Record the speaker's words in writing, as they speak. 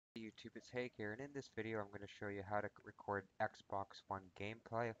YouTube, it's Hake here, and in this video I'm going to show you how to record Xbox One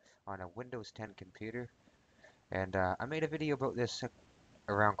gameplay on a Windows 10 computer. And I made a video about this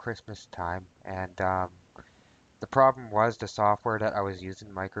around Christmas time, and the problem was the software that I was using,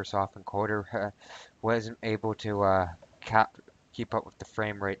 Microsoft Encoder, wasn't able to keep up with the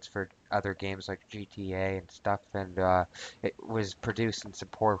frame rates for other games like GTA and stuff, and it was producing some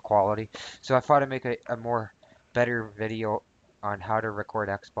poor quality. So I thought I'd make a more better video on how to record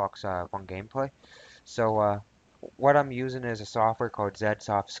Xbox One gameplay. So what I'm using is a software called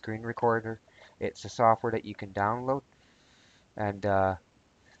ZSoft Screen Recorder. It's a software that you can download, and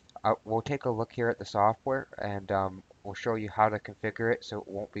we'll take a look here at the software, and we'll show you how to configure it so it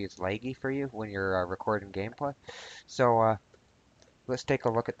won't be as laggy for you when you're recording gameplay. So let's take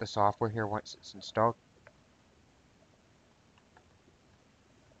a look at the software here once it's installed.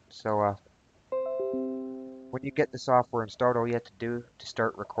 So when you get the software installed, all you have to do to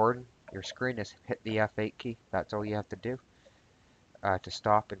start recording your screen is hit the F8 key. That's all you have to do to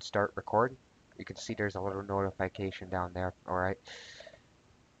stop and start recording. You can see there's a little notification down there. Alright.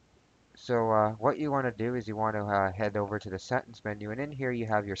 So what you want to do is you want to head over to the settings menu, and in here you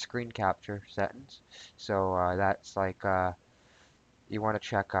have your screen capture settings. So that's like you want to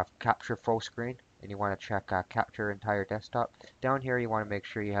check capture full screen, and you want to check capture entire desktop. Down here you want to make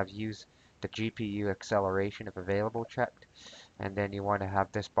sure you have use the GPU acceleration if available checked, and then you want to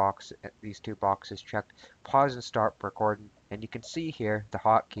have this box, these two boxes checked. Pause and start recording, and you can see here the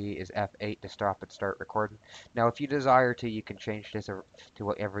hotkey is F8 to stop and start recording. Now if you desire to, you can change this to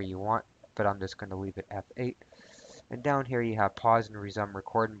whatever you want, but I'm just going to leave it F8. And down here you have pause and resume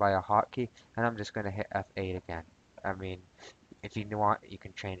recording by a hotkey, and I'm just going to hit F8 again. I mean, if you want, you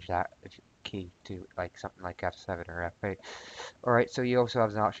can change that key to like something like F7 or F8. Alright, so you also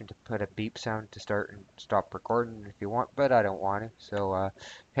have an option to put a beep sound to start and stop recording if you want, but I don't want to. So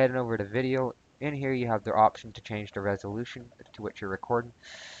heading over to video, in here you have the option to change the resolution to which you're recording.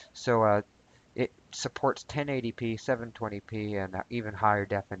 So it supports 1080p, 720p, and even higher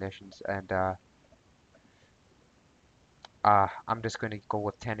definitions, and I'm just going to go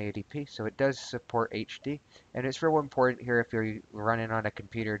with 1080p. So it does support HD, and it's real important here if you're running on a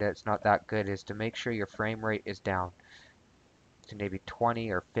computer that's not that good is to make sure your frame rate is down to maybe 20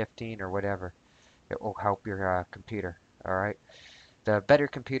 or 15 or whatever. It will help your computer. All right. The better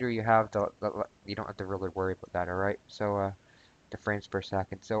computer you have, you don't have to really worry about that. All right. So the frames per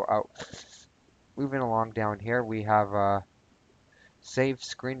second. So moving along down here, we have save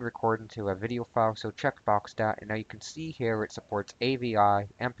screen recording to a video file. So checkbox that, and now you can see here it supports AVI,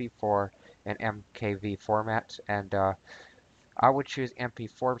 MP4, and MKV formats, and I would choose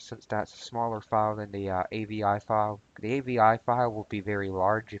MP4 since that's a smaller file than the AVI file. The AVI file will be very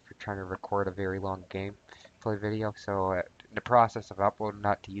large if you're trying to record a very long gameplay video, so the process of uploading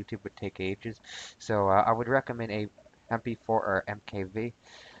that to YouTube would take ages. So I would recommend a MP4 or MKV.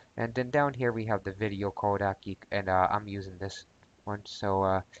 And then down here we have the video codec, and I'm using this one.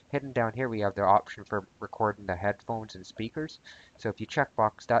 So hidden down here we have the option for recording the headphones and speakers. So if you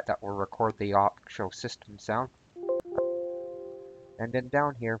checkbox that, that will record the actual system sound. And then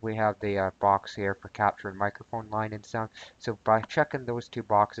down here we have the box here for capturing microphone line and sound. So by checking those two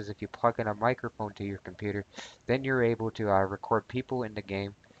boxes, if you plug in a microphone to your computer, then you're able to record people in the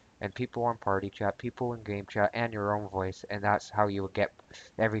game and people on party chat, people in game chat, and your own voice, and that's how you will get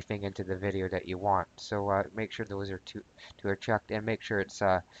everything into the video that you want. So make sure those are two are checked, and make sure it's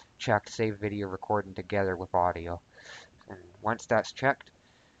checked save video recording together with audio. And once that's checked,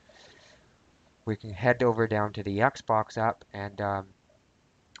 we can head over down to the Xbox app, and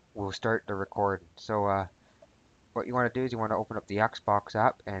we'll start the recording. So what you want to do is you want to open up the Xbox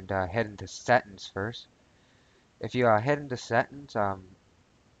app and head into settings first. If you head into settings,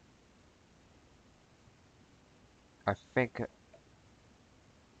 I think,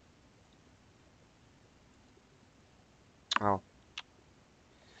 oh,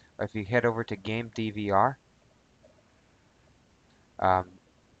 if you head over to game DVR, um,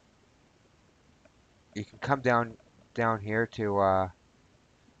 you can come down here to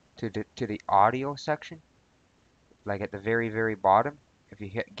the audio section, like at the very bottom. If you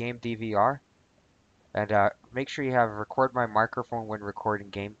hit game DVR, and make sure you have record my microphone when recording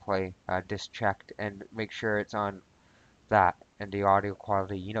gameplay checked, and make sure it's on that and the audio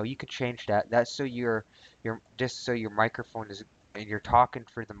quality. You know, you could change that. That's so your just so your microphone is and you're talking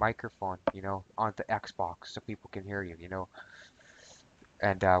for the microphone, you know, on the Xbox so people can hear you, you know.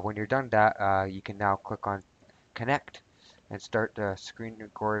 And when you're done that, you can now click on connect and start the screen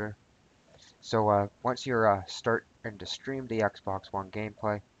recorder. So once you're starting to stream the Xbox One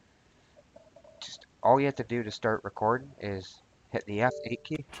gameplay, just all you have to do to start recording is hit the F8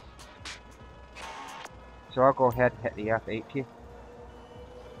 key. So I'll go ahead and hit the F8 key.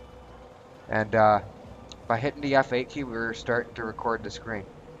 And by hitting the F8 key, we're starting to record the screen.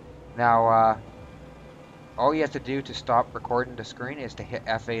 Now, all you have to do to stop recording the screen is to hit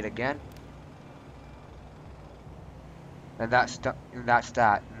F8 again. And that's that.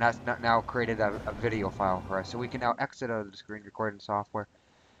 And that's now created a video file for us. So we can now exit out of the screen recording software.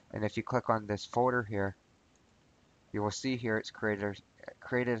 And if you click on this folder here, you will see here it's created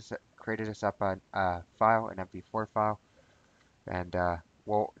us up a file, an MP4 file. And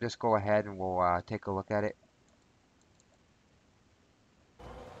we'll just go ahead and we'll take a look at it.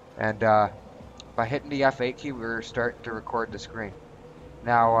 And by hitting the F8 key, we're starting to record the screen.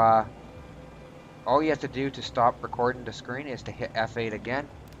 Now, all you have to do to stop recording the screen is to hit F8 again.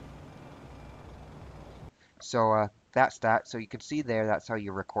 So that's that. So you can see there, that's how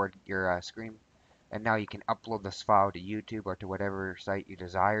you record your screen. And now you can upload this file to YouTube or to whatever site you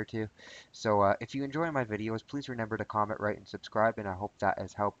desire to. So if you enjoy my videos, please remember to comment, rate, and subscribe. And I hope that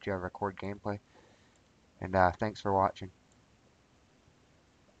has helped you record gameplay. And thanks for watching.